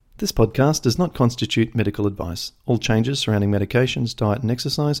This podcast does not constitute medical advice. All changes surrounding medications, diet and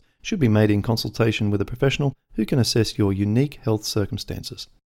exercise should be made in consultation with a professional who can assess your unique health circumstances.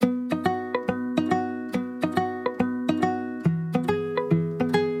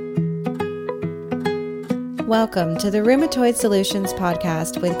 Welcome to the Rheumatoid Solutions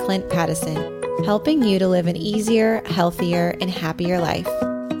podcast with Clint Paddison, helping you to live an easier, healthier, and happier life.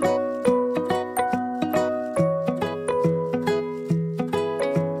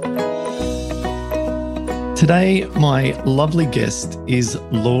 Today, my lovely guest is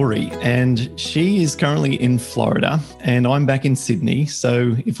Laurie, and she is currently in Florida, and I'm back in Sydney.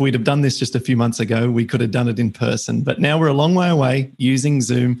 So if we'd have done this just a few months ago, we could have done it in person. But now we're a long way away using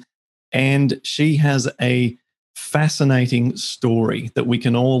Zoom, and she has a fascinating story that we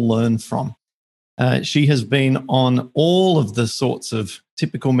can all learn from. She has been on all of the sorts of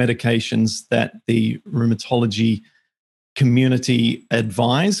typical medications that the rheumatology community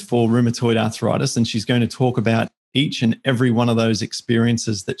advise for rheumatoid arthritis, and she's going to talk about each and every one of those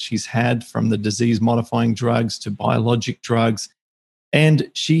experiences that she's had, from the disease-modifying drugs to biologic drugs. And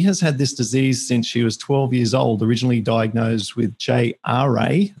she has had this disease since she was 12 years old, originally diagnosed with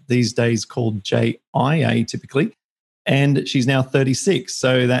JRA, these days called JIA typically, and she's now 36.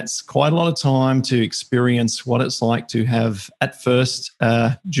 So that's quite a lot of time to experience what it's like to have, at first,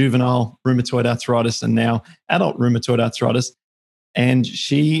 juvenile rheumatoid arthritis and now adult rheumatoid arthritis. And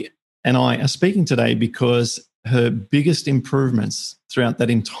she and I are speaking today because her biggest improvements throughout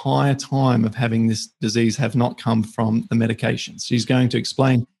that entire time of having this disease have not come from the medications. She's going to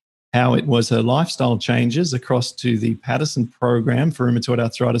explain how it was her lifestyle changes across to the Paddison Program for rheumatoid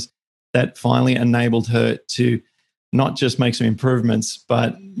arthritis that finally enabled her to not just make some improvements,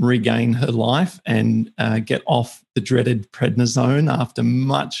 but regain her life and get off the dreaded prednisone after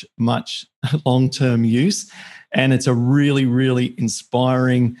much long-term use. And it's a really, really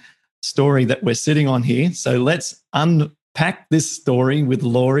inspiring story that we're sitting on here. So let's unpack this story with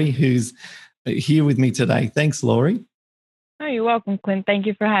Laurie, who's here with me today. Thanks, Laurie. Oh, you're welcome, Clint. Thank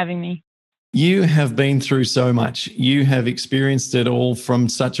you for having me. You have been through so much. You have experienced it all from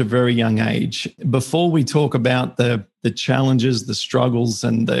such a very young age. Before we talk about the challenges, the struggles,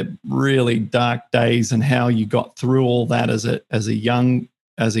 and the really dark days, and how you got through all that as a young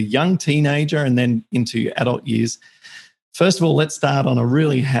teenager and then into adult years, first of all, let's start on a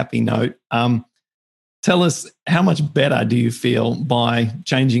really happy note. Tell us, how much better do you feel by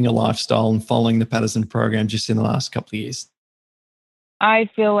changing your lifestyle and following the Paddison Program just in the last couple of years?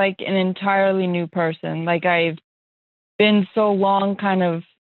 I feel like an entirely new person. Like, I've been so long kind of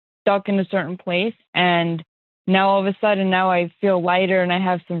stuck in a certain place, and now all of a sudden now I feel lighter and I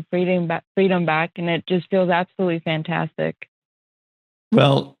have some freedom back, and it just feels absolutely fantastic.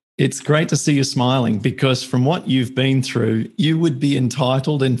 Well, it's great to see you smiling, because from what you've been through, you would be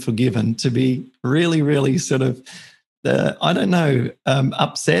entitled and forgiven to be really, really sort of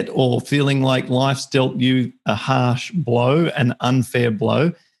upset or feeling like life's dealt you a harsh blow, an unfair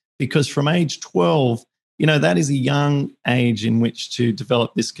blow, because from age 12, that is a young age in which to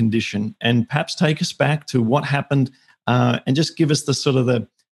develop this condition. And perhaps take us back to what happened and just give us the sort of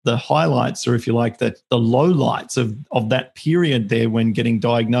the highlights, or if you like, the lowlights of that period there when getting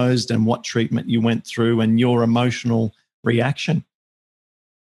diagnosed, and what treatment you went through and your emotional reaction.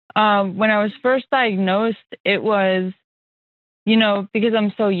 When I was first diagnosed, it was, because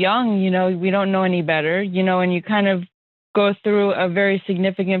I'm so young, we don't know any better, and you kind of go through a very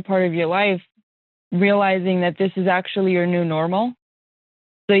significant part of your life realizing that this is actually your new normal.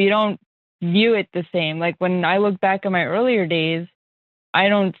 So you don't view it the same. Like, when I look back at my earlier days, I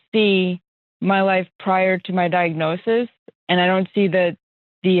don't see my life prior to my diagnosis, and I don't see the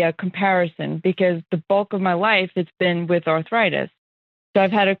comparison, because the bulk of my life, it's been with arthritis. So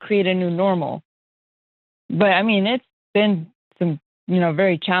I've had to create a new normal. But I mean, it's been some,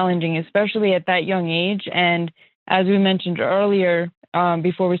 very challenging, especially at that young age. And as we mentioned earlier,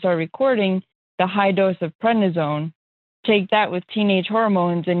 before we started recording, the high dose of prednisone, take that with teenage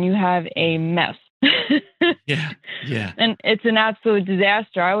hormones and you have a mess. Yeah. And it's an absolute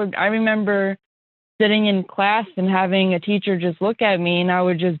disaster. I remember sitting in class and having a teacher just look at me, and I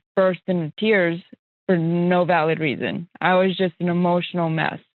would just burst into tears for no valid reason. I was just an emotional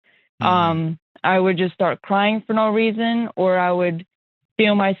mess. I would just start crying for no reason, or I would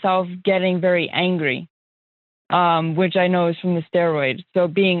feel myself getting very angry, which I know is from the steroids. So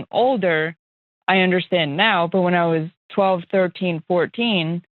being older, I understand now, but when I was 12, 13,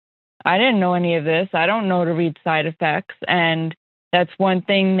 14, I didn't know any of this. I don't know to read side effects. And that's one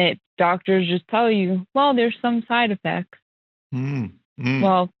thing that doctors just tell you, well, there's some side effects.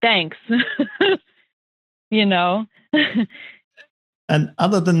 Well, thanks. And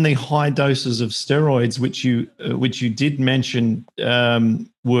other than the high doses of steroids, which you did mention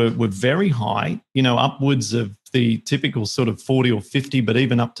were very high, upwards of the typical sort of 40 or 50, but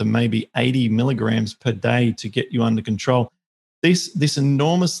even up to maybe 80 milligrams per day to get you under control. This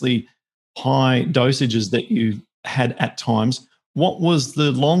enormously high dosages that you had at times. What was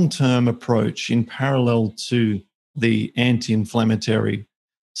the long-term approach in parallel to the anti-inflammatory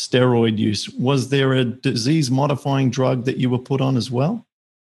steroid use? Was there a disease-modifying drug that you were put on as well?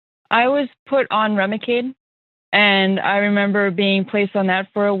 I was put on Remicade, and I remember being placed on that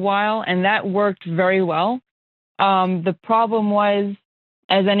for a while, and that worked very well. The problem was,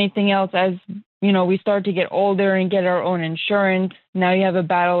 as anything else, as we start to get older and get our own insurance. Now you have a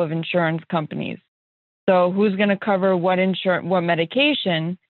battle of insurance companies. So who's going to cover what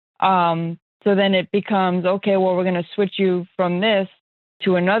medication? So then it becomes, okay, well, we're going to switch you from this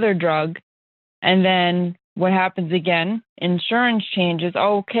to another drug. And then what happens again? Insurance changes.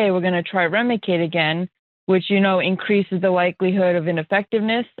 Okay, we're going to try Remicade again, which, increases the likelihood of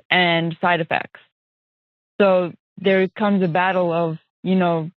ineffectiveness and side effects. So there comes a battle of,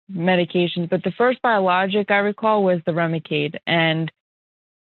 medications. But the first biologic I recall was the Remicade. And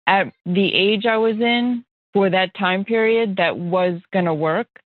at the age I was in for that time period, that was going to work,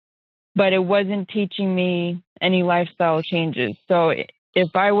 but it wasn't teaching me any lifestyle changes. So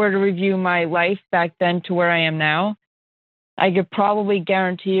if I were to review my life back then to where I am now, I could probably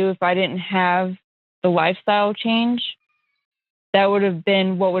guarantee you if I didn't have the lifestyle change, that would have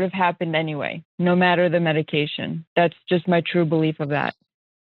been what would have happened anyway, no matter the medication. That's just my true belief of that.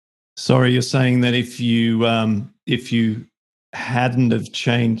 Sorry, you're saying that if you hadn't have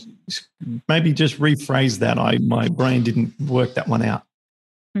changed, maybe just rephrase that. My brain didn't work that one out.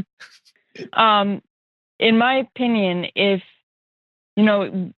 In my opinion, if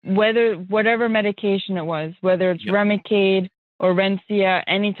whatever medication it was, whether it's Remicade or Rencia,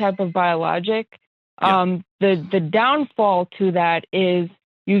 any type of biologic, the downfall to that is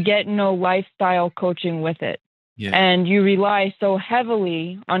you get no lifestyle coaching with it. Yeah. And you rely so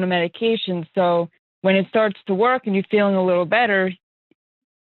heavily on a medication. So when it starts to work and you're feeling a little better,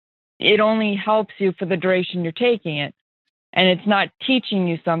 it only helps you for the duration you're taking it. And it's not teaching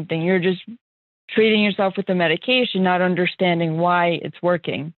you something. You're just treating yourself with the medication, not understanding why it's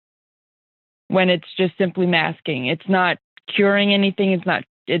working. When it's just simply masking. It's not curing anything.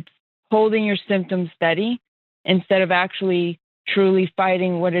 It's holding your symptoms steady instead of actually truly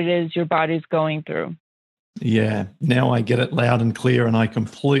fighting what it is your body's going through. Yeah, now I get it loud and clear, and I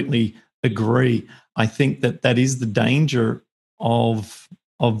completely agree. I think that is the danger of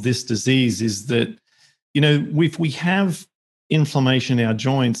this disease, is that, if we have inflammation in our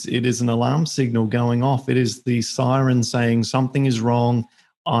joints, it is an alarm signal going off. It is the siren saying something is wrong.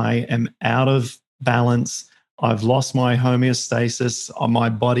 I am out of balance. I've lost my homeostasis. My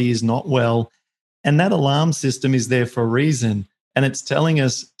body is not well. And that alarm system is there for a reason. And it's telling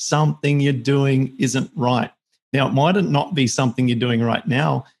us something you're doing isn't right. Now, it might not be something you're doing right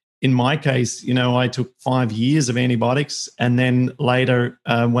now. In my case, I took 5 years of antibiotics. And then later,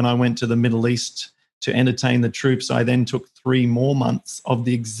 when I went to the Middle East to entertain the troops, I then took 3 more months of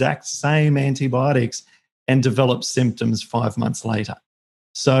the exact same antibiotics and developed symptoms 5 months later.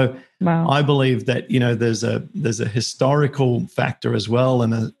 So wow. I believe that, there's a historical factor as well,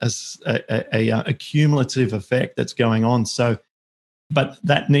 and a cumulative effect that's going on. So, but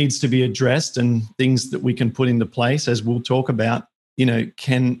that needs to be addressed, and things that we can put into place, as we'll talk about,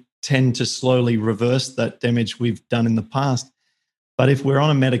 can tend to slowly reverse that damage we've done in the past. But if we're on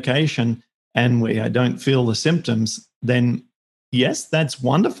a medication and we don't feel the symptoms, then yes, that's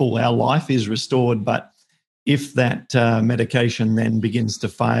wonderful. Our life is restored. But if that medication then begins to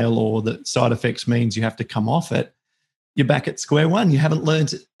fail, or the side effects means you have to come off it, you're back at square one. You haven't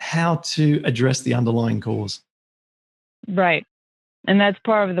learned how to address the underlying cause. Right. And that's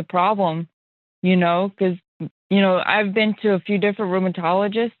part of the problem, because, I've been to a few different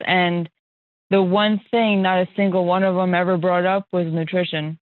rheumatologists, and the one thing not a single one of them ever brought up was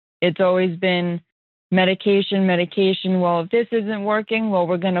nutrition. It's always been medication. Well, if this isn't working, well,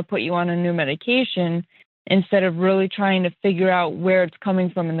 we're going to put you on a new medication. Instead of really trying to figure out where it's coming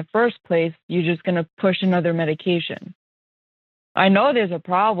from in the first place, you're just going to push another medication. I know there's a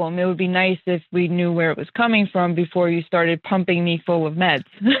problem. It would be nice if we knew where it was coming from before you started pumping me full of meds.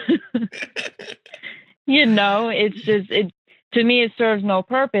 It's just, to me, it serves no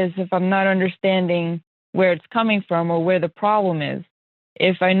purpose if I'm not understanding where it's coming from or where the problem is.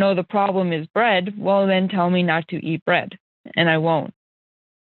 If I know the problem is bread, well, then tell me not to eat bread, and I won't.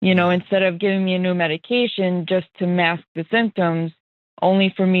 Instead of giving me a new medication just to mask the symptoms,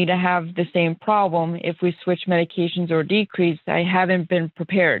 only for me to have the same problem if we switch medications or decrease. I haven't been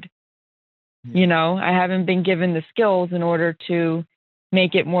prepared. I haven't been given the skills in order to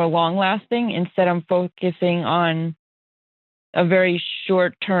make it more long lasting. Instead, I'm focusing on a very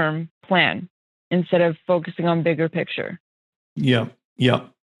short term plan instead of focusing on bigger picture. Yeah. Yeah.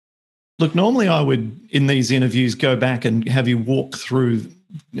 Look, normally I would, in these interviews, go back and have you walk through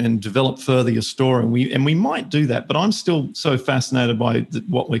and develop further your story. And we might do that, but I'm still so fascinated by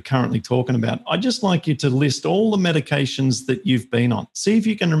what we're currently talking about. I'd just like you to list all the medications that you've been on. See if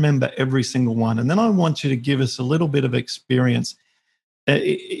you can remember every single one. And then I want you to give us a little bit of experience.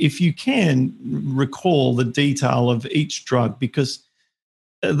 If you can, recall the detail of each drug, because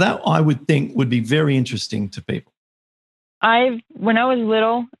that I would think would be very interesting to people. When I was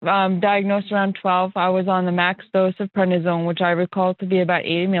little, diagnosed around 12, I was on the max dose of prednisone, which I recall to be about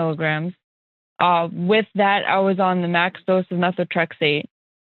 80 milligrams. With that, I was on the max dose of methotrexate,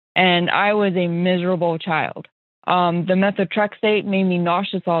 and I was a miserable child. The methotrexate made me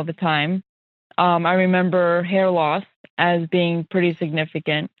nauseous all the time. I remember hair loss as being pretty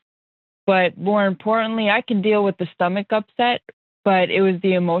significant. But more importantly, I could deal with the stomach upset, but it was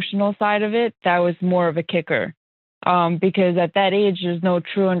the emotional side of it that was more of a kicker. Because at that age, there's no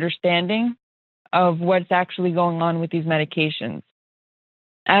true understanding of what's actually going on with these medications.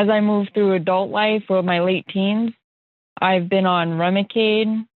 As I move through adult life or my late teens, I've been on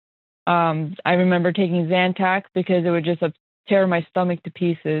Remicade. I remember taking Zantac because it would just tear my stomach to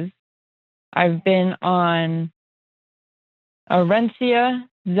pieces. I've been on Orencia,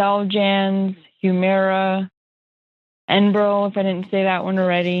 Xeljanz, Humira, Enbrel, if I didn't say that one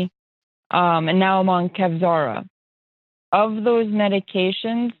already. And now I'm on Kevzara. Of those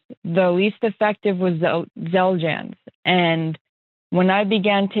medications, the least effective was Xeljanz. And when I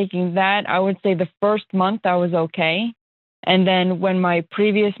began taking that, I would say the first month I was okay. And then when my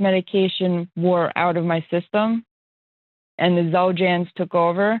previous medication wore out of my system and the Xeljanz took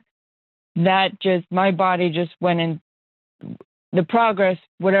over, my body just went in. The progress,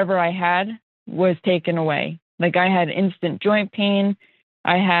 whatever I had, was taken away. Like I had instant joint pain.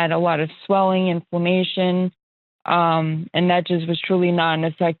 I had a lot of swelling, inflammation. And that just was truly not an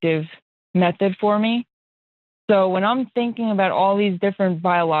effective method for me. So when I'm thinking about all these different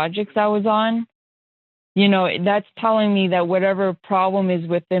biologics I was on, that's telling me that whatever problem is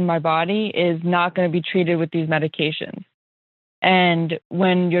within my body is not going to be treated with these medications. And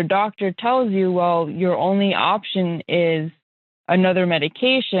when your doctor tells you, well, your only option is another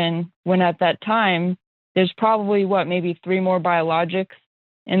medication, when at that time, there's probably maybe 3 more biologics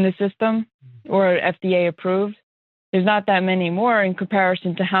in the system or FDA approved. There's not that many more in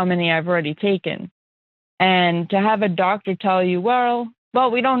comparison to how many I've already taken. And to have a doctor tell you, well,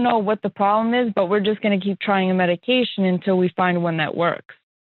 we don't know what the problem is, but we're just going to keep trying a medication until we find one that works.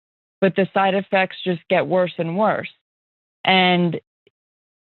 But the side effects just get worse and worse. And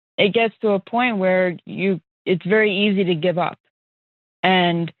it gets to a point where it's very easy to give up.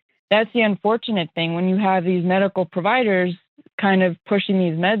 And that's the unfortunate thing when you have these medical providers kind of pushing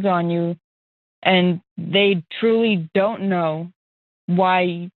these meds on you, and they truly don't know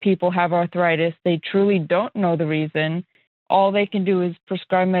why people have arthritis. They truly don't know the reason. All they can do is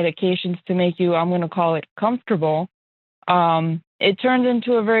prescribe medications to make you, I'm going to call it, comfortable. It turns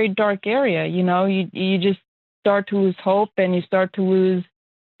into a very dark area. You just start to lose hope, and you start to lose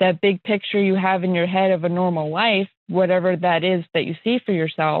that big picture you have in your head of a normal life, whatever that is that you see for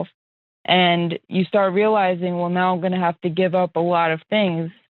yourself. And you start realizing, well, now I'm going to have to give up a lot of things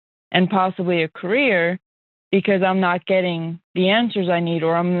and possibly a career because I'm not getting the answers I need,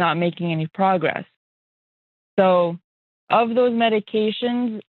 or I'm not making any progress. So of those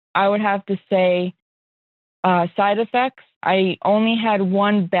medications, I would have to say side effects. I only had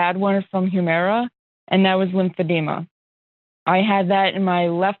one bad one from Humira, and that was lymphedema. I had that in my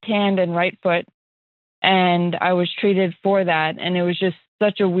left hand and right foot, and I was treated for that. And it was just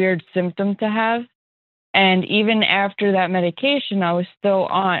such a weird symptom to have. And even after that medication, I was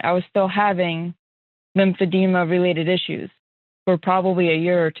still having lymphedema related issues for probably a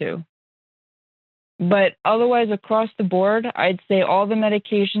year or two. But otherwise, across the board, I'd say all the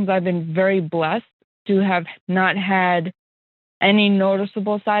medications, I've been very blessed to have not had any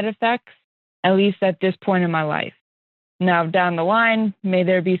noticeable side effects, at least at this point in my life. Now, down the line, may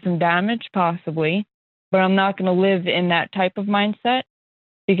there be some damage? Possibly. But I'm not going to live in that type of mindset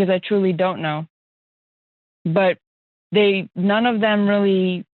because I truly don't know. But none of them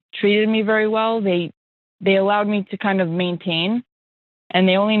really treated me very well. They allowed me to kind of maintain, and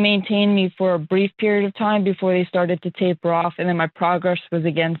they only maintained me for a brief period of time before they started to taper off, and then my progress was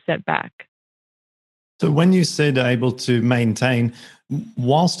again set back. So when you said able to maintain,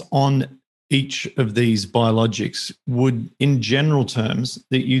 whilst on each of these biologics, would in general terms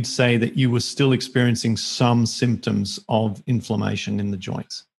that you'd say that you were still experiencing some symptoms of inflammation in the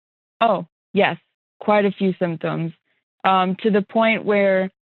joints? Oh, yes, quite a few symptoms, to the point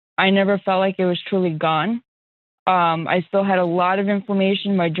where I never felt like it was truly gone. I still had a lot of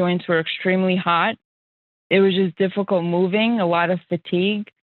inflammation. My joints were extremely hot. It was just difficult moving, a lot of fatigue.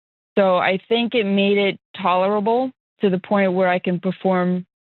 So I think it made it tolerable to the point where I can perform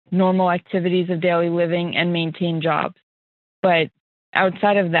normal activities of daily living and maintain jobs. But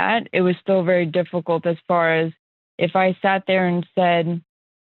outside of that, it was still very difficult as far as if I sat there and said,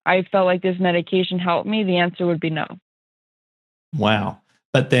 I felt like this medication helped me, the answer would be no. Wow.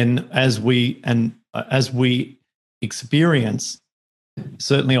 But then as we experience,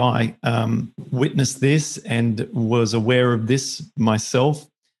 certainly I witnessed this and was aware of this myself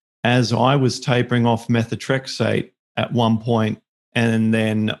as I was tapering off methotrexate at one point, and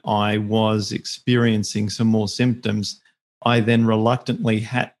then I was experiencing some more symptoms. I then reluctantly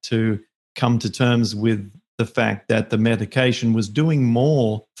had to come to terms with the fact that the medication was doing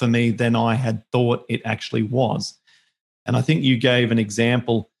more for me than I had thought it actually was. And I think you gave an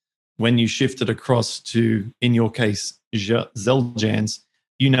example when you shifted across to, in your case, Xeljanz.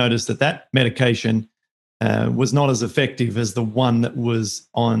 You noticed that that medication was not as effective as the one that was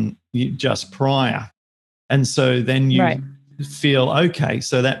on just prior. And so then you Right. feel, okay,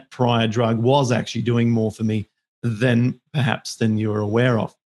 so that prior drug was actually doing more for me than you were aware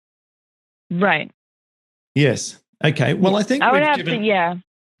of. Right. Yes. Okay. Well, I think I would we've have given. to, yeah.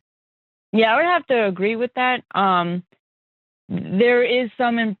 Yeah, I would have to agree with that. There is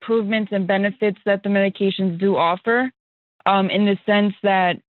some improvements and benefits that the medications do offer, in the sense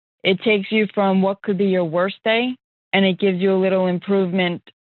that it takes you from what could be your worst day and it gives you a little improvement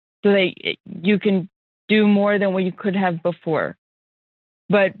so that you can do more than what you could have before.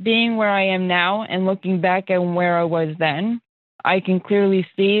 But being where I am now and looking back at where I was then, I can clearly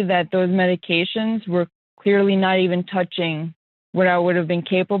see that those medications were clearly not even touching what I would have been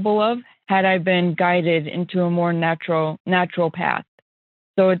capable of had I been guided into a more natural path.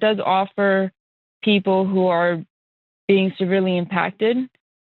 So it does offer people who are being severely impacted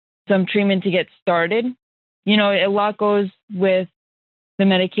some treatment to get started. You know, a lot goes with the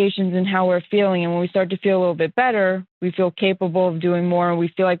medications and how we're feeling. And when we start to feel a little bit better, we feel capable of doing more and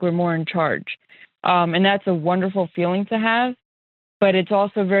we feel like we're more in charge. And that's a wonderful feeling to have. But it's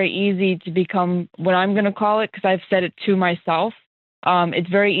also very easy to become what I'm going to call it, because I've said it to myself. It's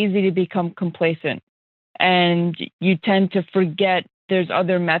very easy to become complacent. And you tend to forget there's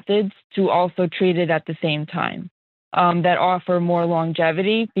other methods to also treat it at the same time that offer more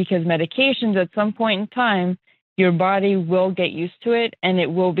longevity, because medications at some point in time, your body will get used to it and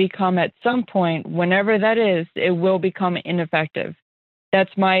it will become at some point, whenever that is, it will become ineffective.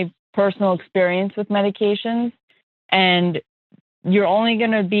 That's my personal experience with medications. And you're only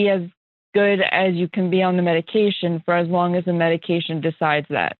going to be as good as you can be on the medication for as long as the medication decides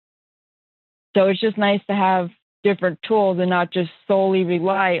that. So it's just nice to have different tools and not just solely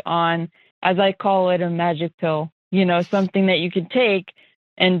rely on, as I call it, a magic pill, you know, something that you can take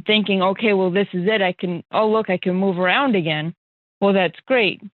and thinking, okay, well, this is it. I can move around again. Well, that's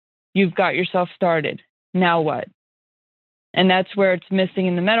great. You've got yourself started. Now what? And that's where it's missing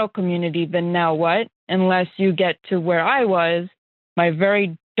in the medical community. Then now what? Unless you get to where I was, my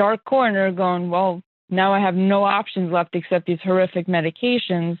very dark corner, going, well, now I have no options left except these horrific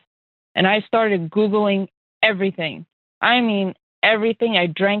medications. And I started Googling everything. I mean, everything. I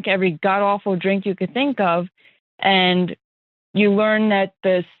drank every god-awful drink you could think of. And you learn that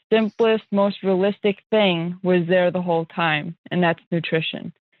the simplest, most realistic thing was there the whole time, and that's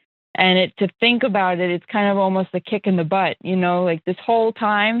nutrition. And to think about it, it's kind of almost a kick in the butt, you know, like this whole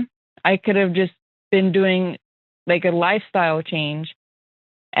time I could have just been doing like a lifestyle change,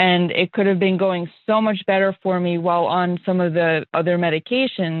 and it could have been going so much better for me while on some of the other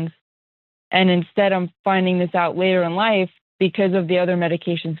medications. And instead, I'm finding this out later in life because of the other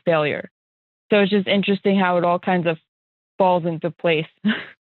medications' failure. So it's just interesting how it all kinds of falls into place.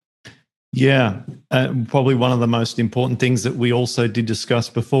 Yeah, probably one of the most important things that we also did discuss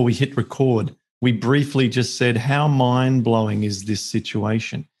before we hit record. We briefly just said, how mind-blowing is this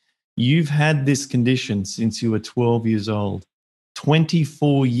situation? You've had this condition since you were 12 years old,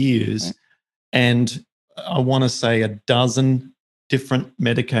 24 years, and I want to say a dozen different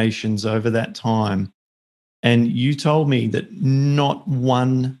medications over that time. And you told me that not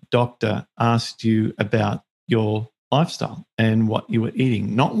one doctor asked you about your lifestyle and what you were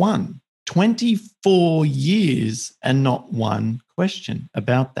eating. Not one. 24 years and not one question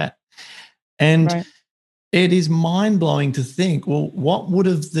about that. And Right. it is mind-blowing to think, well, what would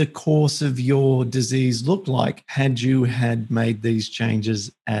have the course of your disease looked like had you had made these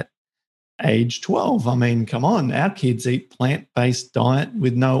changes at age 12? I mean, come on, our kids eat plant-based diet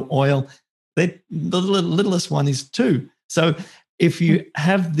with no oil. The littlest one is 2. So if you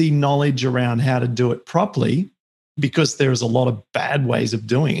have the knowledge around how to do it properly, because there's a lot of bad ways of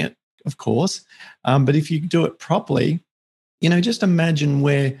doing it, of course, but if you do it properly, just imagine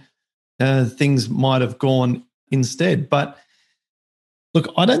where things might have gone instead. But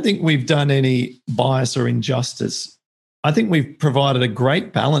look, I don't think we've done any bias or injustice. I think we've provided a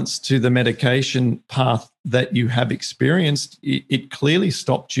great balance to the medication path that you have experienced. It clearly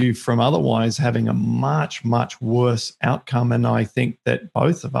stopped you from otherwise having a much, much worse outcome. And I think that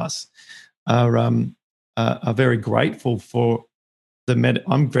both of us are very grateful for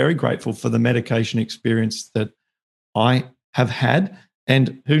I'm very grateful for the medication experience that I have had.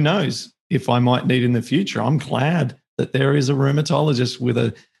 And who knows if I might need in the future. I'm glad that there is a rheumatologist with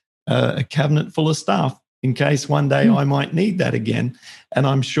a cabinet full of stuff in case one day I might need that again. And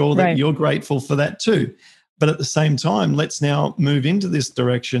I'm sure that you're grateful for that too. But at the same time, let's now move into this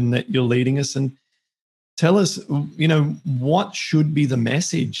direction that you're leading us, and tell us, what should be the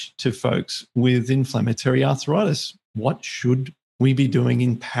message to folks with inflammatory arthritis? What should we be doing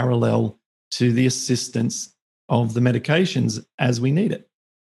in parallel to the assistance of the medications as we need it?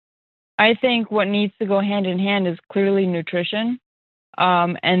 I think what needs to go hand in hand is clearly nutrition.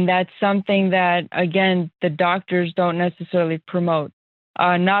 And that's something that, again, the doctors don't necessarily promote.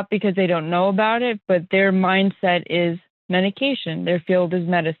 Not because they don't know about it, but their mindset is medication. Their field is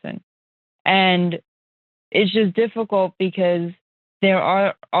medicine. And it's just difficult because there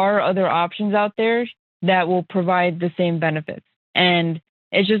are other options out there that will provide the same benefits. And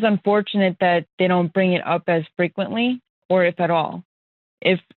it's just unfortunate that they don't bring it up as frequently, or if at all.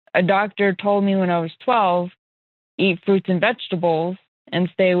 If a doctor told me when I was 12, eat fruits and vegetables and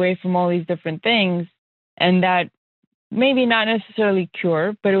stay away from all these different things, and that maybe not necessarily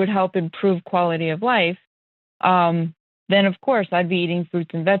cure, but it would help improve quality of life, then of course I'd be eating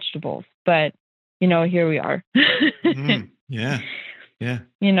fruits and vegetables. But, here we are. Yeah.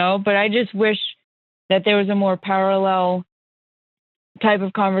 But I just wish that there was a more parallel type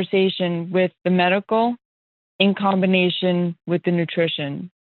of conversation with the medical in combination with the nutrition.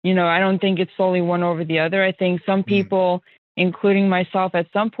 I don't think it's solely one over the other. I think some people, including myself at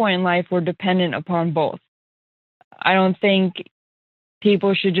some point in life, were dependent upon both. I don't think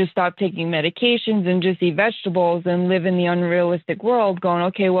people should just stop taking medications and just eat vegetables and live in the unrealistic world going,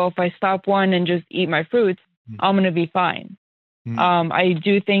 okay, well, if I stop one and just eat my fruits, I'm going to be fine. I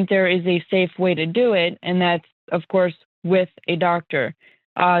do think there is a safe way to do it, and that's, of course, with a doctor.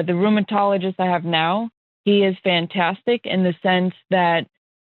 The rheumatologist I have now, he is fantastic in the sense that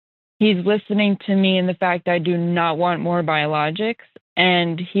he's listening to me in the fact I do not want more biologics,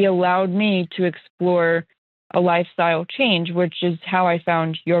 and he allowed me to explore a lifestyle change, which is how I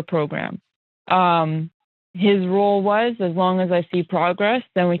found your program. His rule was, as long as I see progress,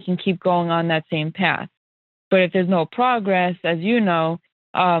 then we can keep going on that same path. But if there's no progress, as you know,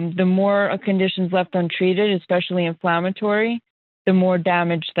 the more a condition's left untreated, especially inflammatory, the more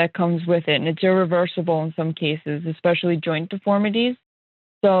damage that comes with it. And it's irreversible in some cases, especially joint deformities.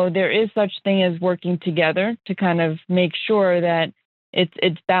 So there is such thing as working together to kind of make sure that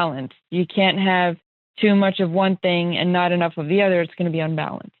it's balanced. You can't have too much of one thing and not enough of the other. It's going to be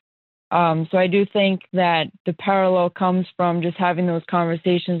unbalanced. So I do think that the parallel comes from just having those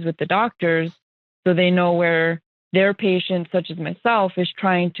conversations with the doctors so they know where their patient, such as myself, is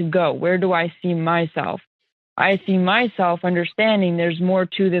trying to go. Where do I see myself? I see myself understanding there's more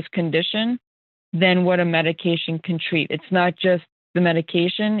to this condition than what a medication can treat. It's not just the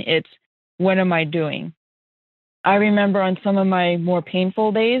medication, it's what am I doing? I remember on some of my more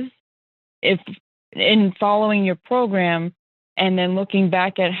painful days, if in following your program and then looking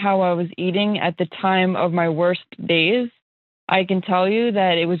back at how I was eating at the time of my worst days, I can tell you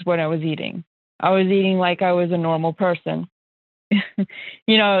that it was what I was eating. I was eating like I was a normal person.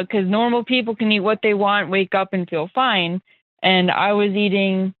 Because normal people can eat what they want, wake up and feel fine. And I was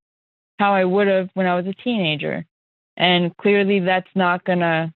eating how I would have when I was a teenager. And clearly that's not going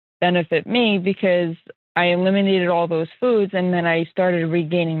to benefit me because I eliminated all those foods and then I started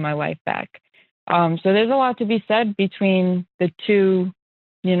regaining my life back. So there's a lot to be said between the two,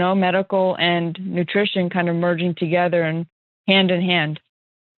 medical and nutrition kind of merging together and hand in hand.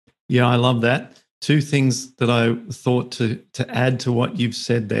 Yeah, I love that. Two things that I thought to add to what you've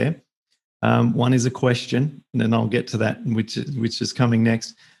said there. One is a question, and then I'll get to that, which is coming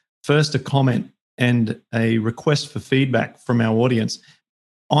next. First, a comment and a request for feedback from our audience.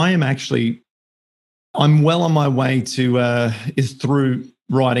 I am actually I'm well on my way to is through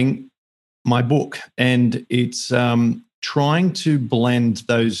writing my book, and it's trying to blend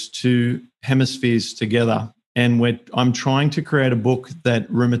those two hemispheres together. And I'm trying to create a book that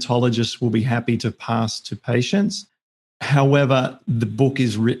rheumatologists will be happy to pass to patients. However, the book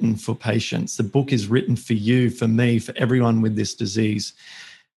is written for patients. The book is written for you, for me, for everyone with this disease.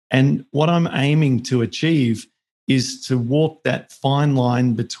 And what I'm aiming to achieve is to walk that fine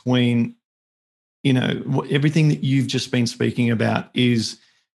line between, everything that you've just been speaking about is,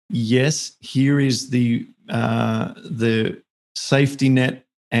 yes, here is the safety net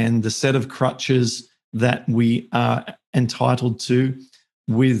and the set of crutches that we are entitled to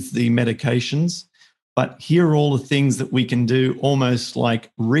with the medications. But here are all the things that we can do, almost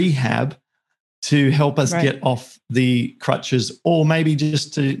like rehab, to help us get off the crutches, or maybe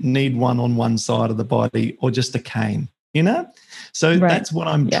just to need one on one side of the body, or just a cane, So that's what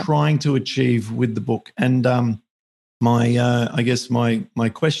I'm trying to achieve with the book. And I guess my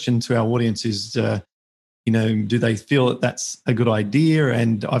question to our audience is, do they feel that that's a good idea?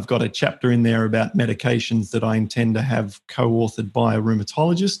 And I've got a chapter in there about medications that I intend to have co-authored by a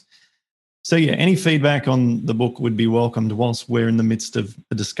rheumatologist. So any feedback on the book would be welcomed whilst we're in the midst of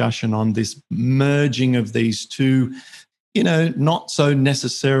a discussion on this merging of these two, not so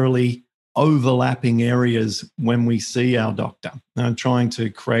necessarily overlapping areas when we see our doctor. I'm trying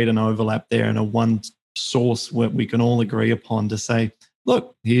to create an overlap there and a one source where we can all agree upon to say,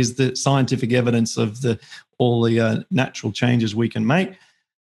 look, here's the scientific evidence of all the natural changes we can make.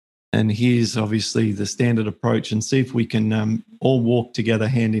 And here's obviously the standard approach, and see if we can all walk together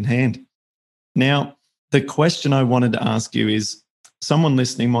hand in hand. Now, the question I wanted to ask you is, someone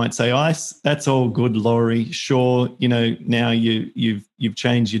listening might say, that's all good, Laurie. Sure, now you've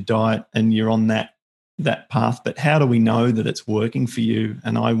changed your diet and you're on that path, but how do we know that it's working for you?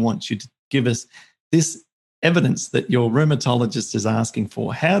 And I want you to give us this evidence that your rheumatologist is asking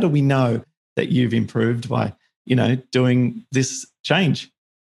for. How do we know that you've improved by, doing this change?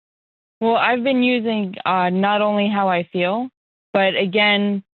 Well, I've been using not only how I feel, but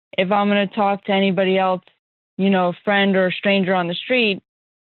again, if I'm going to talk to anybody else, friend or stranger on the street,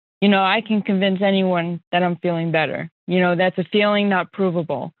 I can convince anyone that I'm feeling better. That's a feeling, not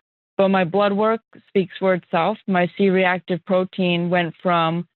provable. But my blood work speaks for itself. My C-reactive protein went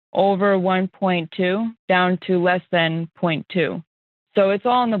from over 1.2 down to less than 0.2. So it's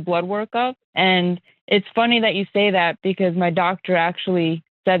all in the blood workup. And it's funny that you say that, because my doctor actually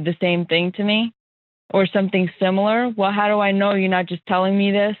said the same thing to me, or something similar. Well, how do I know you're not just telling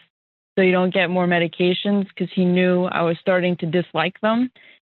me this so you don't get more medications? Because he knew I was starting to dislike them.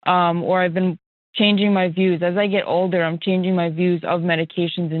 Or I've been changing my views. As I get older, I'm changing my views of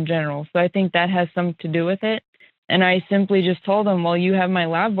medications in general. So I think that has something to do with it. And I simply just told him, well, you have my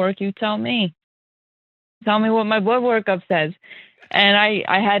lab work, you tell me. Tell me what my blood workup says. And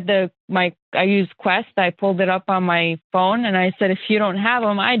I used Quest. I pulled it up on my phone and I said, if you don't have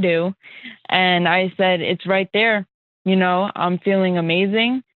them, I do. And I said, it's right there. I'm feeling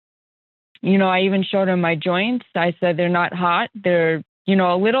amazing. I even showed him my joints. I said, they're not hot. They're,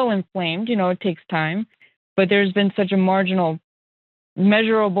 a little inflamed. It takes time, but there's been such a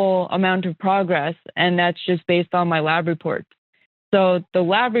measurable amount of progress. And that's just based on my lab reports. So the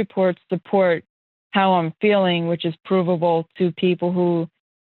lab reports support how I'm feeling, which is provable to people who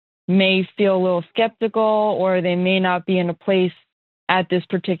may feel a little skeptical, or they may not be in a place at this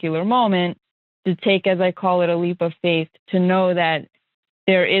particular moment to take, as I call it, a leap of faith, to know that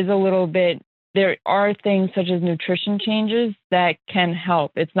there are things such as nutrition changes that can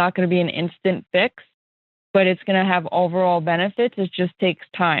help. It's not going to be an instant fix, but it's going to have overall benefits. It just takes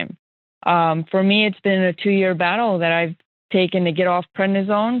time. For me, it's been a 2-year battle that I've taken to get off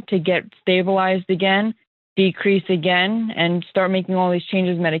prednisone, to get stabilized again, decrease again, and start making all these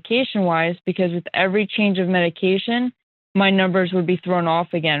changes medication-wise, because with every change of medication, my numbers would be thrown off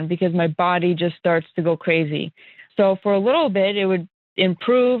again because my body just starts to go crazy. So for a little bit, it would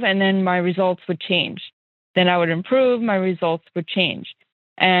improve, and then my results would change. Then I would improve, my results would change.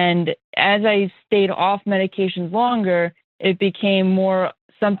 And as I stayed off medications longer, it became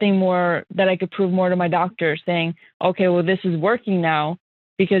something more that I could prove more to my doctor, saying, okay, well, this is working now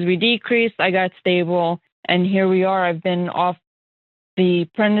because we decreased, I got stable, and here we are. I've been off the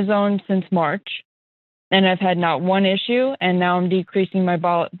prednisone since March, and I've had not one issue, and now I'm decreasing my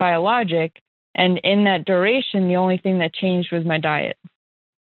biologic. And in that duration, the only thing that changed was my diet.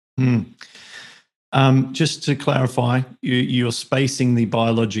 Just to clarify, you're spacing the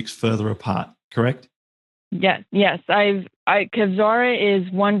biologics further apart, correct? Yes. Kevzara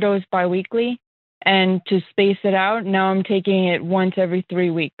is 1 dose biweekly, and to space it out, now I'm taking it once every 3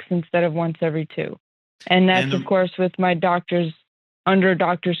 weeks instead of once every 2. And that's, of course, with my under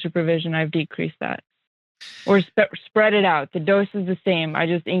doctor's supervision, I've decreased that. Or spread it out. The dose is the same. I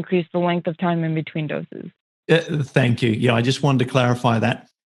just increased the length of time in between doses. Thank you. Yeah, I just wanted to clarify that.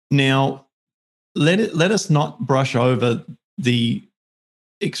 Now, let us not brush over the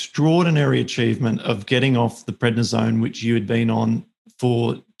extraordinary achievement of getting off the prednisone, which you had been on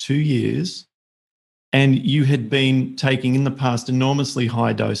for 2 years, and you had been taking in the past enormously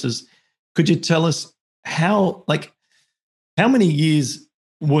high doses. Could you tell us how many years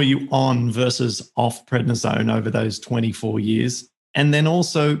were you on versus off prednisone over those 24 years? And then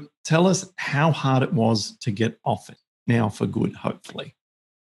also tell us how hard it was to get off it now for good, hopefully.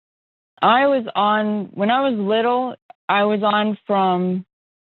 When I was little, I was on from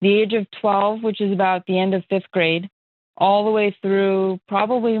the age of 12, which is about the end of 5th grade, all the way through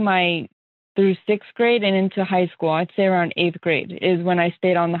probably through 6th grade and into high school. I'd say around 8th grade is when I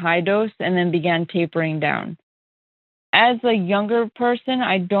stayed on the high dose and then began tapering down. As a younger person,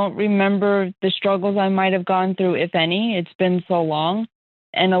 I don't remember the struggles I might have gone through, if any. It's been so long,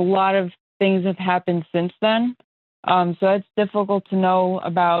 and a lot of things have happened since then. So it's difficult to know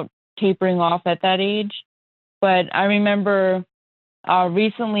about tapering off at that age. But I remember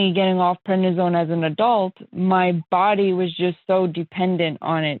recently getting off prednisone as an adult. My body was just so dependent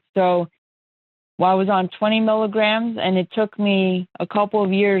on it. So while I was on 20 milligrams, and it took me a couple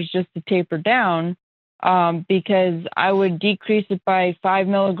of years just to taper down, because I would decrease it by 5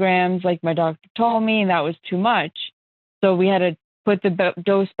 milligrams, like my doctor told me, and that was too much. So we had to put the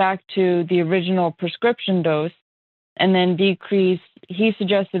dose back to the original prescription dose and then decrease. He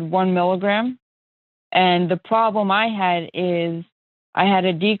suggested 1 milligram. And the problem I had is I had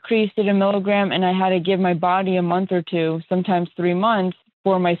to decrease it a milligram, and I had to give my body a month or two, sometimes 3 months,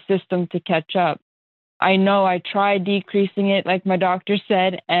 for my system to catch up. I know I tried decreasing it, like my doctor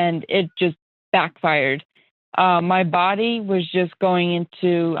said, and it just backfired. My body was just going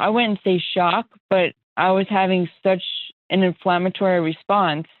into, I wouldn't say shock, but I was having such an inflammatory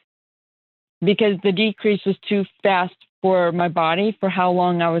response because the decrease was too fast for my body for how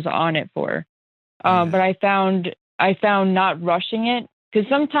long I was on it for. But I found not rushing it, because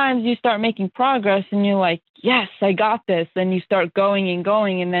sometimes you start making progress and you're like, yes, I got this. And you start going and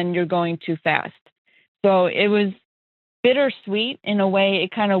going, and then you're going too fast. So it was bittersweet in a way.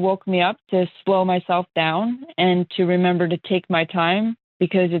 It kind of woke me up to slow myself down and to remember to take my time,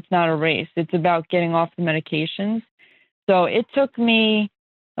 because it's not a race. It's about getting off the medications. So it took me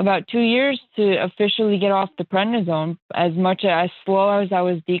about 2 years to officially get off the prednisone, as slow as I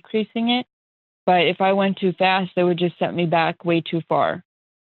was decreasing it. But if I went too fast, it would just set me back way too far.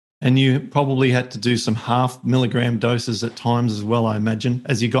 And you probably had to do some 0.5 milligram doses at times as well, I imagine,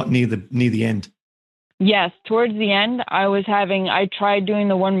 as you got near the end. Yes, towards the end, I tried doing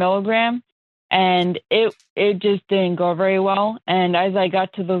the 1 milligram, and it just didn't go very well. And as I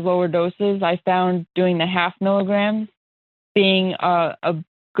got to the lower doses, I found doing the 0.5 milligrams being a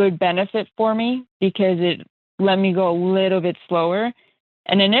good benefit for me, because it let me go a little bit slower.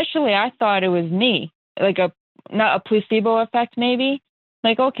 And initially, I thought it was me, like not a placebo effect, maybe.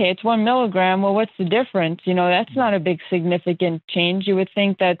 Like, okay, it's 1 milligram. Well, what's the difference? That's not a big significant change. You would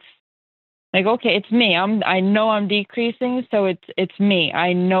think that's like, okay, it's me. I know I'm decreasing, so it's me.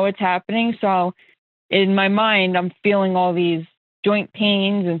 I know it's happening. So in my mind, I'm feeling all these joint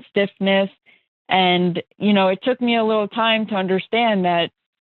pains and stiffness. And, it took me a little time to understand that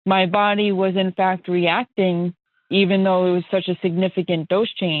my body was in fact reacting, even though it was such a insignificant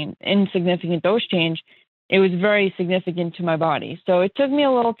dose change. It was very significant to my body. So it took me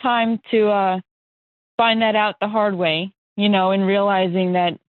a little time to find that out the hard way, and realizing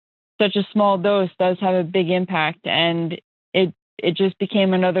that such a small dose does have a big impact. And it just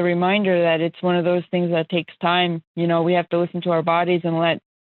became another reminder that it's one of those things that takes time. We have to listen to our bodies and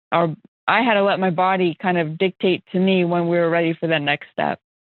I had to let my body kind of dictate to me when we were ready for that next step.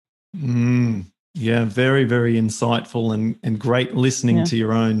 Yeah, very, very insightful and great listening to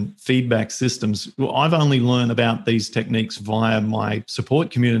your own feedback systems. Well, I've only learned about these techniques via my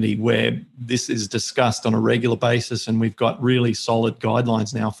support community, where this is discussed on a regular basis, and we've got really solid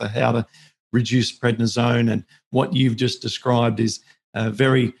guidelines now for how to reduce prednisone. And what you've just described is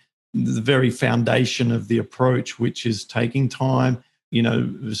the very foundation of the approach, which is taking time,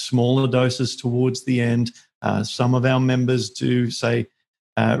 smaller doses towards the end. Some of our members do say,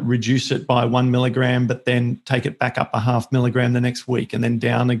 reduce it by 1 milligram, but then take it back up 0.5 milligram the next week, and then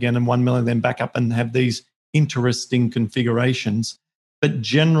down again and 1 milligram, then back up, and have these interesting configurations. But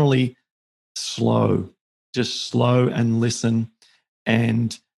generally, just slow and listen,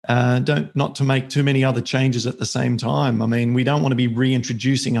 and not to make too many other changes at the same time. I mean, we don't want to be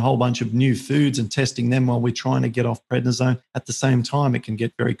reintroducing a whole bunch of new foods and testing them while we're trying to get off prednisone at the same time. It can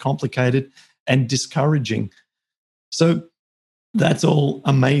get very complicated and discouraging. So that's all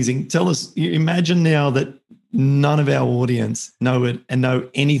amazing. Tell us, imagine now that none of our audience know it and know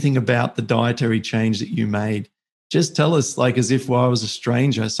anything about the dietary change that you made. Just tell us, like as if I was a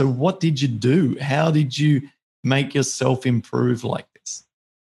stranger. So what did you do? How did you make yourself improve like this?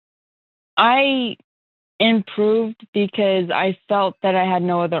 I improved because I felt that I had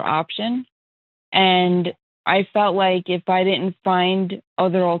no other option. And I felt like if I didn't find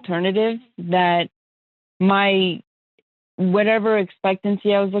other alternatives, that my whatever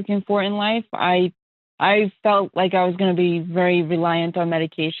expectancy I was looking for in life, I felt like I was going to be very reliant on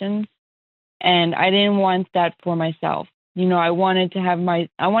medications, and I didn't want that for myself. I wanted to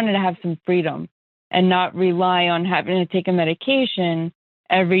have some freedom and not rely on having to take a medication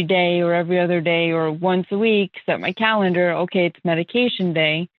every day or every other day or once a week, set my calendar, okay, it's medication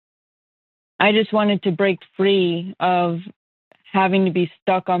day. I just wanted to break free of having to be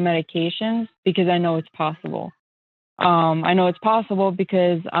stuck on medications because I know it's possible. I know it's possible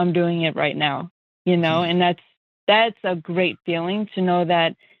because I'm doing it right now, and that's a great feeling to know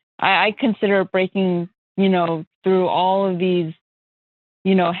that I consider breaking, through all of these,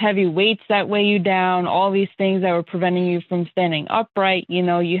 heavy weights that weigh you down, all these things that were preventing you from standing upright.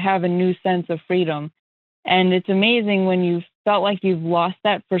 You have a new sense of freedom. And it's amazing when you felt like you've lost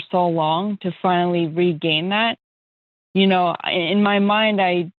that for so long to finally regain that. In my mind,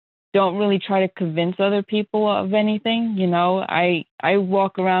 I don't really try to convince other people of anything. I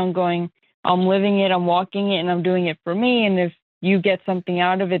walk around going, I'm living it, I'm walking it, and I'm doing it for me. And if you get something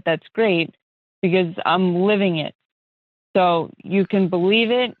out of it, that's great because I'm living it. So you can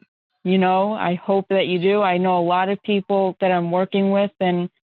believe it. I hope that you do. I know a lot of people that I'm working with and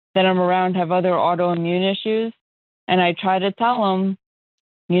that I'm around have other autoimmune issues. And I try to tell them,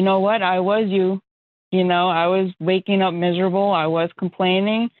 you know what, I was you. I was waking up miserable. I was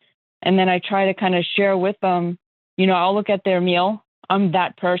complaining. And then I try to kind of share with them, I'll look at their meal. I'm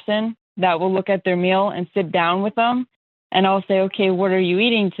that person that will look at their meal and sit down with them. And I'll say, okay, what are you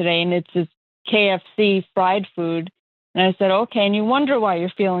eating today? And it's this KFC fried food. And I said, okay, and you wonder why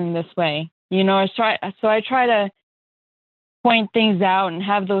you're feeling this way. I try to point things out and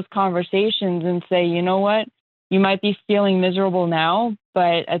have those conversations and say, you know what, you might be feeling miserable now,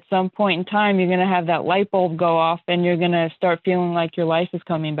 but at some point in time, you're going to have that light bulb go off and you're going to start feeling like your life is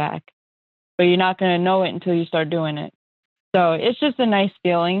coming back, but you're not going to know it until you start doing it. So it's just a nice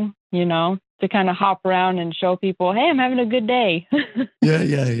feeling, to kind of hop around and show people, hey, I'm having a good day.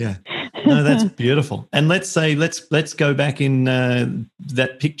 Yeah. No, that's beautiful. And let's go back in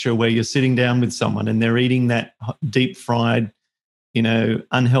that picture where you're sitting down with someone and they're eating that deep fried,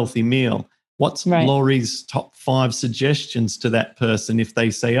 unhealthy meal. What's right. Laurie's top 5 suggestions to that person if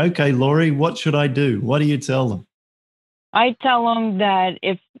they say, okay, Laurie, what should I do? What do you tell them? I tell them that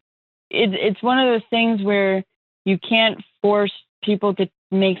if it's one of those things where you can't force people to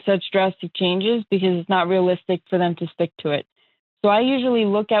make such drastic changes because it's not realistic for them to stick to it. So I usually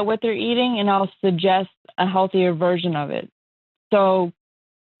look at what they're eating and I'll suggest a healthier version of it. So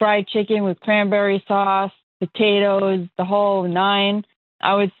fried chicken with cranberry sauce, potatoes, the whole 9.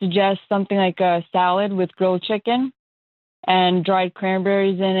 I would suggest something like a salad with grilled chicken and dried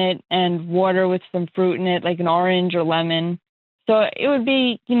cranberries in it and water with some fruit in it, like an orange or lemon. So it would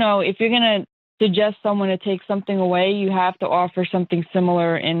be, if you're going to suggest someone to take something away, you have to offer something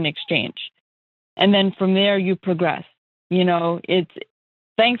similar in exchange. And then from there, you progress.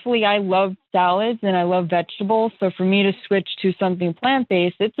 Thankfully, I love salads and I love vegetables. So for me to switch to something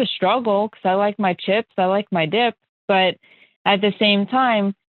plant-based, it's a struggle because I like my chips, I like my dip, but at the same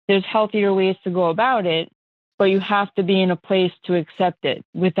time, there's healthier ways to go about it, but you have to be in a place to accept it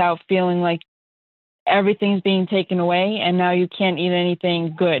without feeling like everything's being taken away and now you can't eat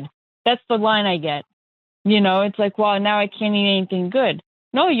anything good. That's the line I get. It's like, well, now I can't eat anything good.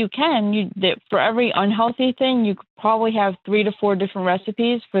 No, you can. For every unhealthy thing, you could probably have 3 to 4 different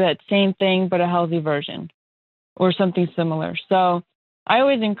recipes for that same thing, but a healthy version or something similar. So I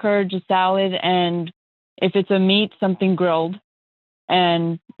always encourage a salad, and if it's a meat, something grilled.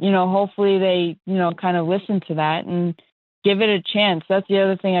 And, hopefully they, kind of listen to that and give it a chance. That's the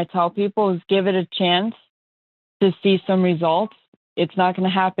other thing I tell people is give it a chance to see some results. It's not going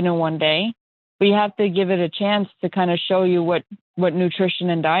to happen in one day, but you have to give it a chance to kind of show you what nutrition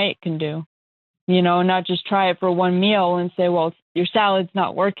and diet can do, not just try it for one meal and say, well, your salad's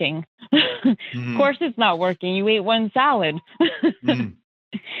not working. Of course it's not working. You ate one salad,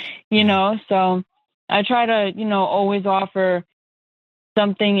 so I try to, always offer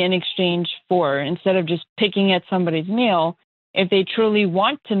something in exchange for, instead of just picking at somebody's meal. If they truly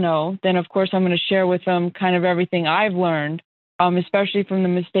want to know, then of course I'm going to share with them kind of everything I've learned, especially from the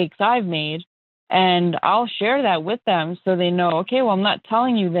mistakes I've made. And I'll share that with them so they know, okay, well, I'm not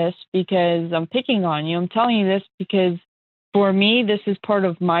telling you this because I'm picking on you. I'm telling you this because for me, this is part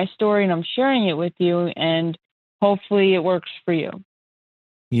of my story and I'm sharing it with you, and hopefully it works for you.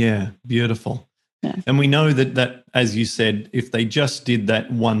 Yeah, beautiful. Yeah. And we know that, as you said, if they just did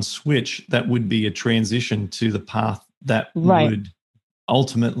that one switch, that would be a transition to the path that would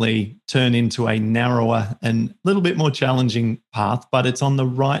ultimately turn into a narrower and a little bit more challenging path, but it's on the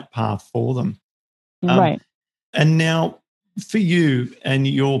right path for them. Right. And now for you and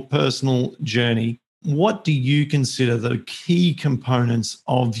your personal journey, what do you consider the key components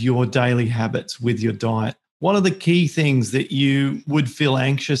of your daily habits with your diet? What are the key things that you would feel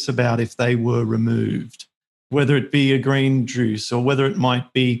anxious about if they were removed, whether it be a green juice or whether it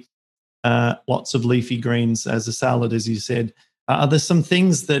might be lots of leafy greens as a salad, as you said? Are there some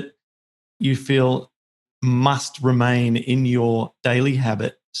things that you feel must remain in your daily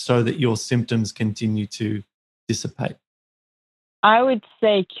habit so that your symptoms continue to dissipate? I would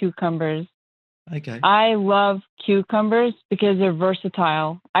say cucumbers. Okay. I love cucumbers because they're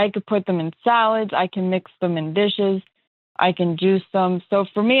versatile. I could put them in salads. I can mix them in dishes. I can juice them. So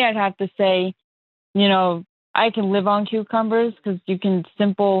for me, I'd have to say, I can live on cucumbers because you can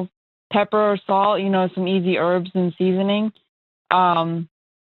simple pepper or salt, some easy herbs and seasoning. But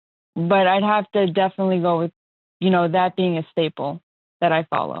I'd have to definitely go with, that being a staple that I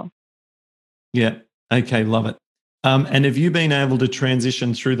follow. Yeah. Okay. Love it. And have you been able to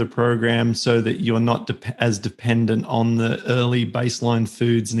transition through the program so that you're not as dependent on the early baseline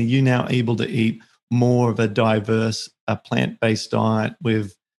foods? And are you now able to eat more of a diverse plant-based diet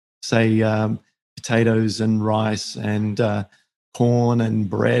with, say, potatoes and rice and corn and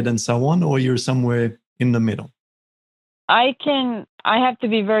bread and so on, or you're somewhere in the middle? I have to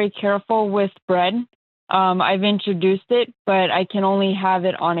be very careful with bread. I've introduced it, but I can only have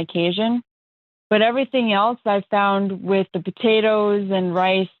it on occasion. But everything else I found with the potatoes and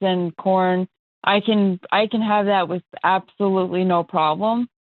rice and corn, I can have that with absolutely no problem.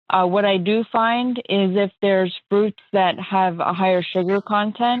 What I do find is if there's fruits that have a higher sugar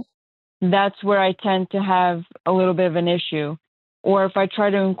content, that's where I tend to have a little bit of an issue. Or if I try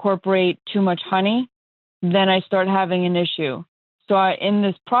to incorporate too much honey, then I start having an issue. So in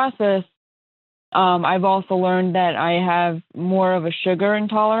this process, I've also learned that I have more of a sugar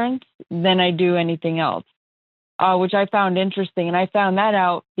intolerance than I do anything else, which I found interesting. And I found that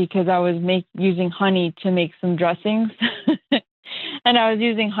out because I was using honey to make some dressings. And I was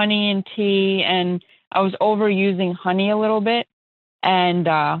using honey in tea, and I was overusing honey a little bit. And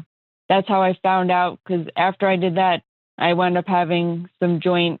that's how I found out, because after I did that, I wound up having some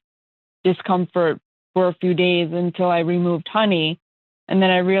joint discomfort for a few days until I removed honey. And then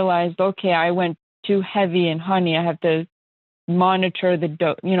I realized, okay, I went too heavy in honey. I have to monitor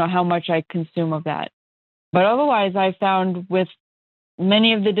the how much I consume of that. But otherwise, I found with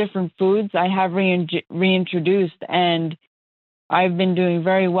many of the different foods I have reintroduced, and I've been doing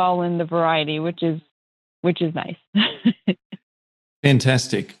very well in the variety, which is nice.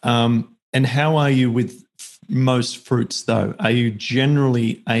 Fantastic. And how are you with most fruits, though? Are you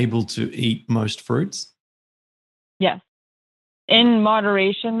generally able to eat most fruits? Yes. In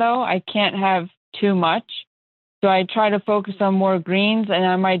moderation, though, I can't have too much. So I try to focus on more greens, and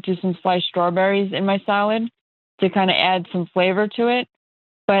I might do some sliced strawberries in my salad to kind of add some flavor to it.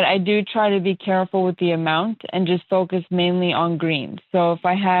 But I do try to be careful with the amount and just focus mainly on greens. So if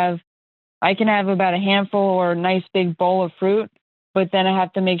I can have about a handful or a nice big bowl of fruit, but then I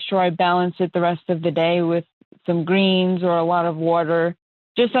have to make sure I balance it the rest of the day with some greens or a lot of water,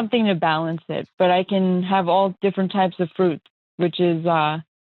 just something to balance it. But I can have all different types of fruits, which is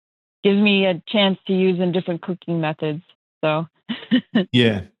gives me a chance to use in different cooking methods. So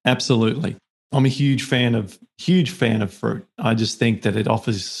Yeah, absolutely. I'm a huge fan of fruit. I just think that it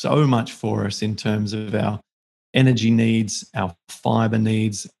offers so much for us in terms of our energy needs, our fiber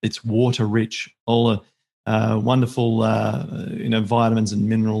needs. It's water rich, all the wonderful vitamins and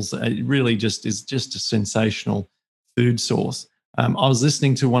minerals. It really just is just a sensational food source. I was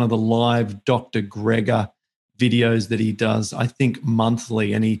listening to one of the live Dr. Greger videos that he does, I think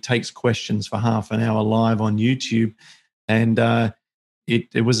monthly, and he takes questions for half an hour live on YouTube. And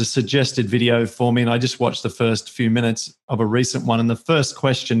it was a suggested video for me, and I just watched the first few minutes of a recent one. And the first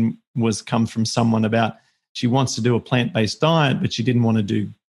question come from someone about she wants to do a plant-based diet, but she didn't want to do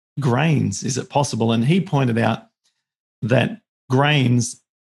grains. Is it possible? And he pointed out that grains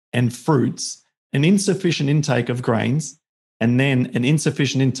and fruits, an insufficient intake of grains and then an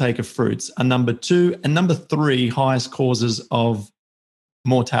insufficient intake of fruits are number 2 and number 3 highest causes of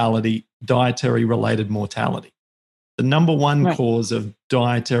mortality, dietary related mortality. The number 1 Right. cause of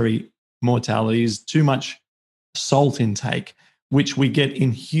dietary mortality is too much salt intake, which we get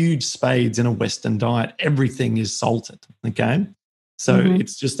in huge spades in a Western diet. Everything is salted, okay? So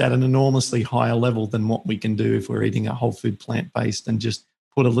it's just at an enormously higher level than what we can do if we're eating a whole food plant-based, and just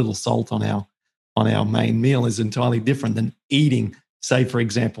put a little salt on our main meal is entirely different than eating, say, for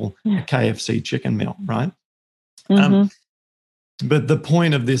example, a KFC chicken meal, right? But the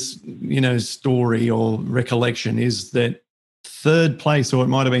point of this, story or recollection is that third place, or it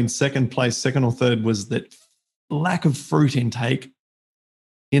might have been second or third, was that lack of fruit intake,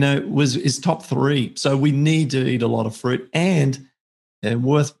 is top 3. So we need to eat a lot of fruit, and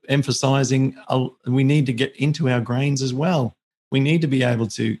worth emphasizing, we need to get into our grains as well. We need to be able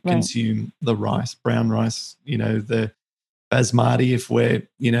to consume the rice, brown rice, the basmati if we're,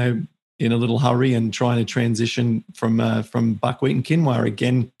 in a little hurry and trying to transition from buckwheat and quinoa,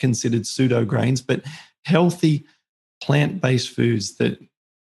 again considered pseudo grains, but healthy plant-based foods that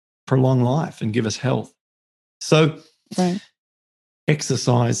prolong life and give us health. So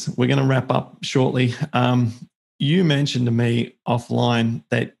exercise, we're going to wrap up shortly. You mentioned to me offline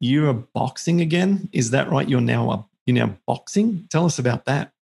that you are boxing again. Is that right? You're now boxing? Tell us about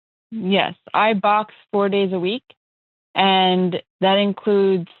that. Yes, I box 4 days a week, and that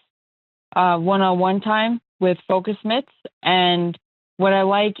includes one-on-one time with focus mitts. And what I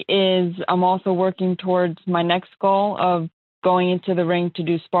like is I'm also working towards my next goal of going into the ring to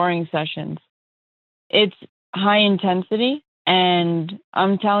do sparring sessions. It's high intensity, and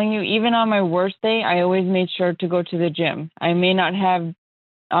I'm telling you, even on my worst day, I always made sure to go to the gym. I may not have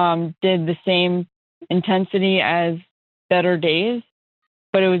did the same intensity as better days,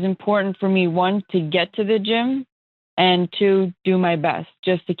 but it was important for me, 1, to get to the gym, and 2, do my best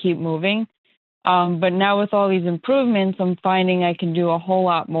just to keep moving. But now with all these improvements, I'm finding I can do a whole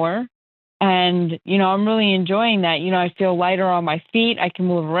lot more. And, I'm really enjoying that. I feel lighter on my feet. I can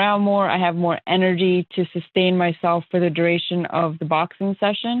move around more. I have more energy to sustain myself for the duration of the boxing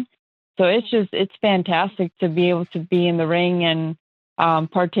session. So it's fantastic to be able to be in the ring and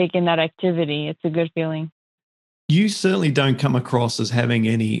partake in that activity. It's a good feeling. You certainly don't come across as having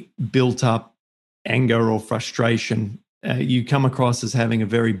any built up anger or frustration. You come across as having a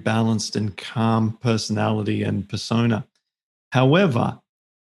very balanced and calm personality and persona. However,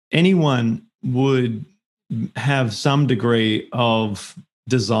 anyone would have some degree of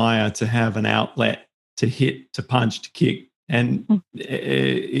desire to have an outlet to hit, to punch, to kick. And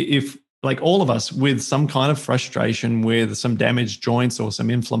if, like all of us, with some kind of frustration, with some damaged joints or some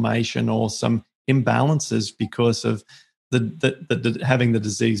inflammation or some imbalances because of the having the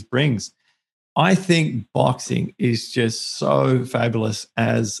disease brings, I think boxing is just so fabulous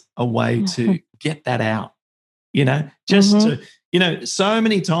as a way to get that out, to, so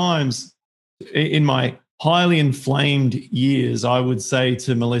many times in my highly inflamed years, I would say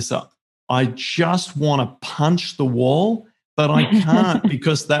to Melissa, I just want to punch the wall, but I can't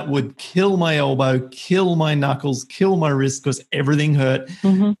because that would kill my elbow, kill my knuckles, kill my wrist because everything hurt.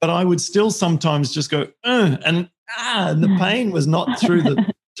 But I would still sometimes just go, and the pain was not through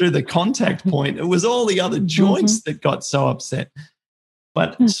the contact point. It was all the other joints that got so upset.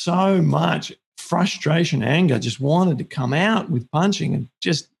 But so much frustration, anger just wanted to come out with punching, and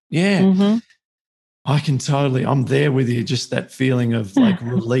just, I'm there with you, just that feeling of like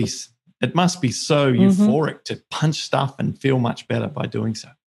release. It must be so euphoric to punch stuff and feel much better by doing so.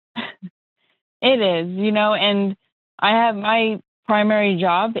 It is, and I have my primary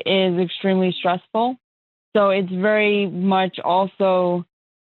job is extremely stressful. So it's very much also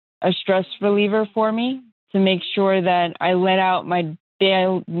a stress reliever for me to make sure that I let out my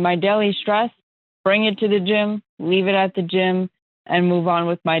daily stress, bring it to the gym, leave it at the gym, and move on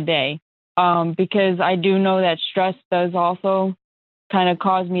with my day. Because I do know that stress does also kind of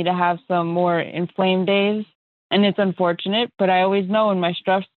cause me to have some more inflamed days. And it's unfortunate, but I always know when my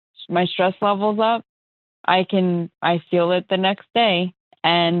stress level's up, I feel it the next day.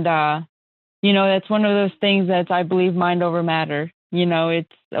 And, that's one of those things that I believe mind over matter.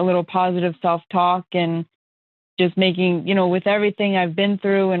 It's a little positive self-talk, and just making, with everything I've been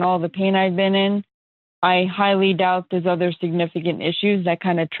through and all the pain I've been in, I highly doubt there's other significant issues that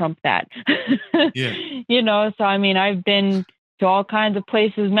kind of trump that. Yeah. So I've been to all kinds of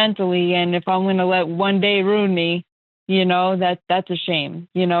places mentally, and if I'm going to let one day ruin me, that's a shame,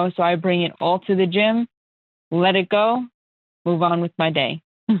 so I bring it all to the gym, let it go, move on with my day.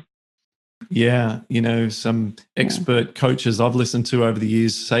 Yeah. Some expert coaches I've listened to over the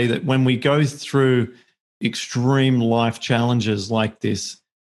years say that when we go through extreme life challenges like this,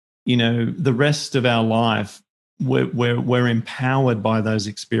 the rest of our life, we're empowered by those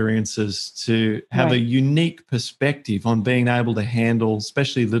experiences to have a unique perspective on being able to handle,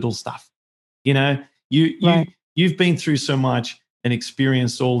 especially little stuff. You've been through so much and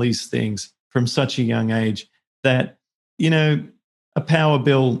experienced all these things from such a young age that, a power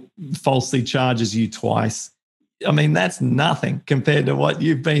bill falsely charges you twice. I mean, that's nothing compared to what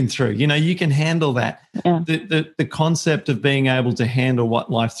you've been through. You can handle that. Yeah. The concept of being able to handle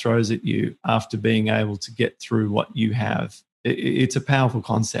what life throws at you after being able to get through what you have, it's a powerful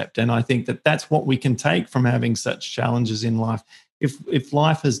concept. And I think that that's what we can take from having such challenges in life. If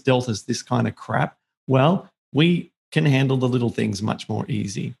life has dealt us this kind of crap, well, we can handle the little things much more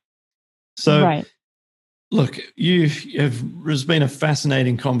easy. So, look, it's been a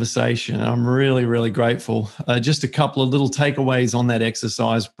fascinating conversation. I'm really, really grateful. Just a couple of little takeaways on that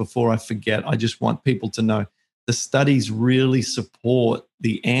exercise before I forget. I just want people to know the studies really support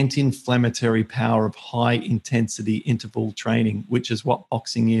the anti-inflammatory power of high-intensity interval training, which is what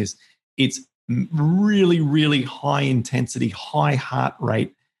boxing is. It's really, really high-intensity, high heart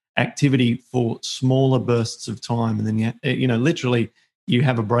rate activity for smaller bursts of time. And then, literally you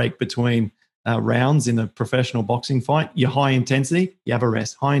have a break between rounds in a professional boxing fight. You're high intensity, you have a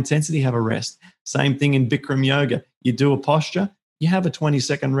rest. High intensity, have a rest. Same thing in Bikram yoga. You do a posture, you have a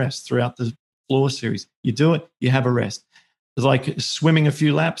 20-second rest throughout the floor series. You do it, you have a rest. It's like swimming a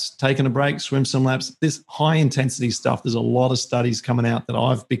few laps, taking a break, swim some laps. This high intensity stuff, there's a lot of studies coming out that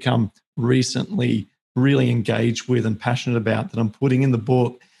I've become recently really engaged with and passionate about that I'm putting in the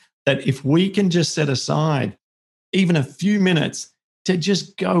book, that if we can just set aside even a few minutes to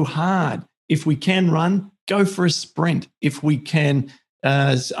just go hard. If we can run, go for a sprint. If we can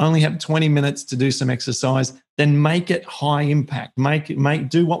only have 20 minutes to do some exercise, then make it high impact.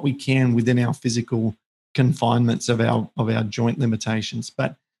 Do what we can within our physical confinements of our joint limitations.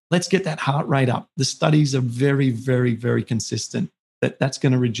 But let's get that heart rate up. The studies are very, very, very consistent that that's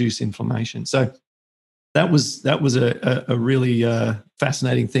going to reduce inflammation. So that was a really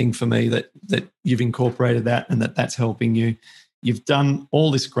fascinating thing for me that you've incorporated that and that's helping you. You've done all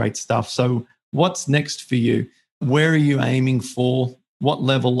this great stuff. So what's next for you? Where are you aiming for? What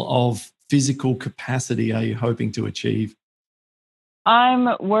level of physical capacity are you hoping to achieve? I'm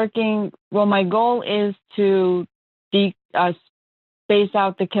working. Well, my goal is to space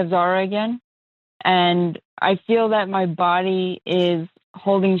out the Kevzara again. And I feel that my body is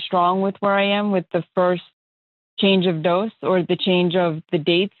holding strong with where I am with the first change of dose or the change of the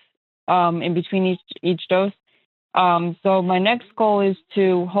dates in between each dose. So my next goal is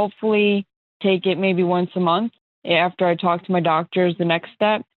to hopefully take it maybe once a month after I talk to my doctor is the next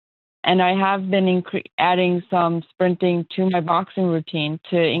step. And I have been adding some sprinting to my boxing routine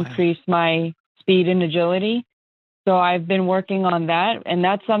to increase my speed and agility. So I've been working on that. And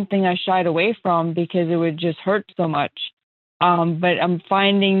that's something I shied away from because it would just hurt so much. But I'm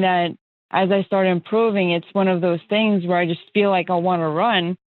finding that as I start improving, it's one of those things where I just feel like I want to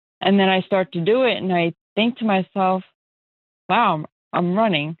run. And then I start to do it and I think to myself, wow, I'm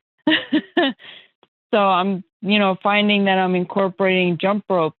running. So I'm, finding that I'm incorporating jump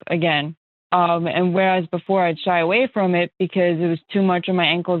rope again. And whereas before I'd shy away from it because it was too much on my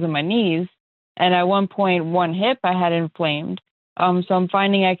ankles and my knees. And at one point, one hip I had inflamed. So I'm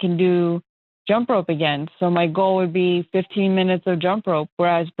finding I can do jump rope again. So my goal would be 15 minutes of jump rope,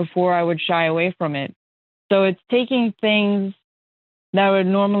 whereas before I would shy away from it. So it's taking things that I would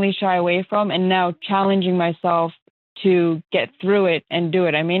normally shy away from and now challenging myself to get through it and do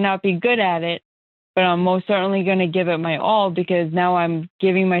it. I may not be good at it, but I'm most certainly going to give it my all because now I'm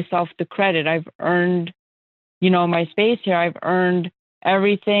giving myself the credit. I've earned, my space here. I've earned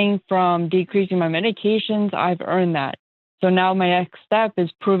everything from decreasing my medications. I've earned that. So now my next step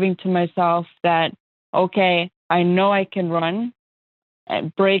is proving to myself that, okay, I know I can run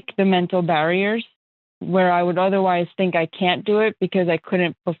and break the mental barriers where I would otherwise think I can't do it because I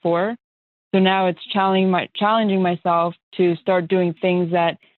couldn't before. So now it's challenging myself to start doing things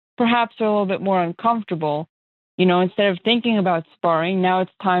that perhaps are a little bit more uncomfortable. Instead of thinking about sparring, now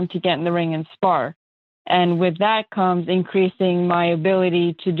it's time to get in the ring and spar. And with that comes increasing my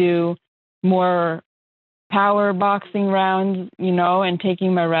ability to do more power boxing rounds, and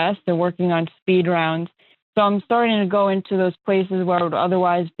taking my rest and working on speed rounds. So I'm starting to go into those places where I would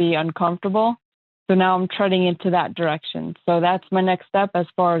otherwise be uncomfortable. So now I'm treading into that direction. So that's my next step as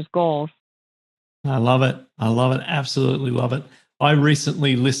far as goals. I love it. I love it. Absolutely love it. I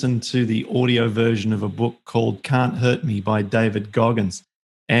recently listened to the audio version of a book called Can't Hurt Me by David Goggins.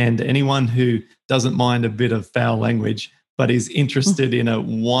 And anyone who doesn't mind a bit of foul language, but is interested in a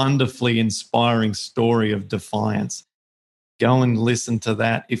wonderfully inspiring story of defiance, go and listen to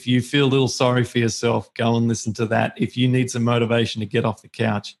that. If you feel a little sorry for yourself, go and listen to that. If you need some motivation to get off the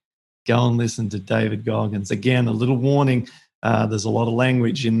couch, go and listen to David Goggins. Again, a little warning, there's a lot of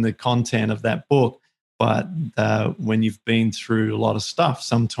language in the content of that book, but when you've been through a lot of stuff,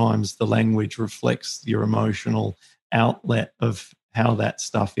 sometimes the language reflects your emotional outlet of how that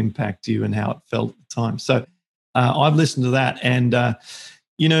stuff impacted you and how it felt at the time. So I've listened to that. And,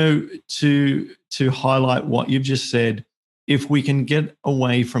 to highlight what you've just said, if we can get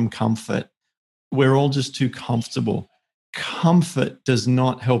away from comfort, we're all just too comfortable. Comfort does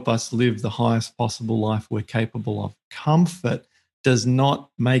not help us live the highest possible life we're capable of. Comfort does not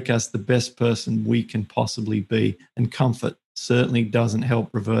make us the best person we can possibly be. And comfort certainly doesn't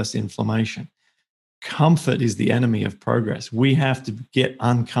help reverse inflammation. Comfort is the enemy of progress. We have to get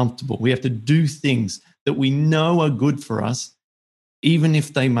uncomfortable. We have to do things that we know are good for us, even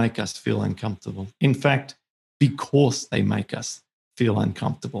if they make us feel uncomfortable. In fact, because they make us feel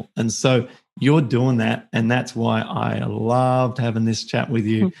uncomfortable. And so you're doing that. And that's why I loved having this chat with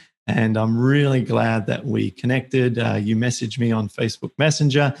you. And I'm really glad that we connected. You messaged me on Facebook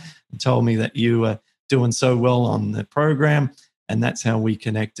Messenger and told me that you were doing so well on the program. And that's how we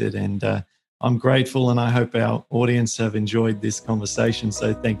connected. And I'm grateful, and I hope our audience have enjoyed this conversation.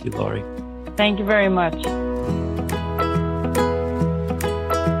 So thank you, Laurie. Thank you very much.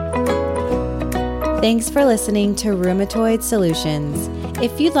 Thanks for listening to Rheumatoid Solutions.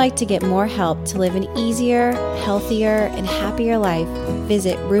 If you'd like to get more help to live an easier, healthier, and happier life,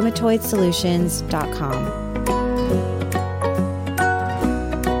 visit rheumatoidsolutions.com.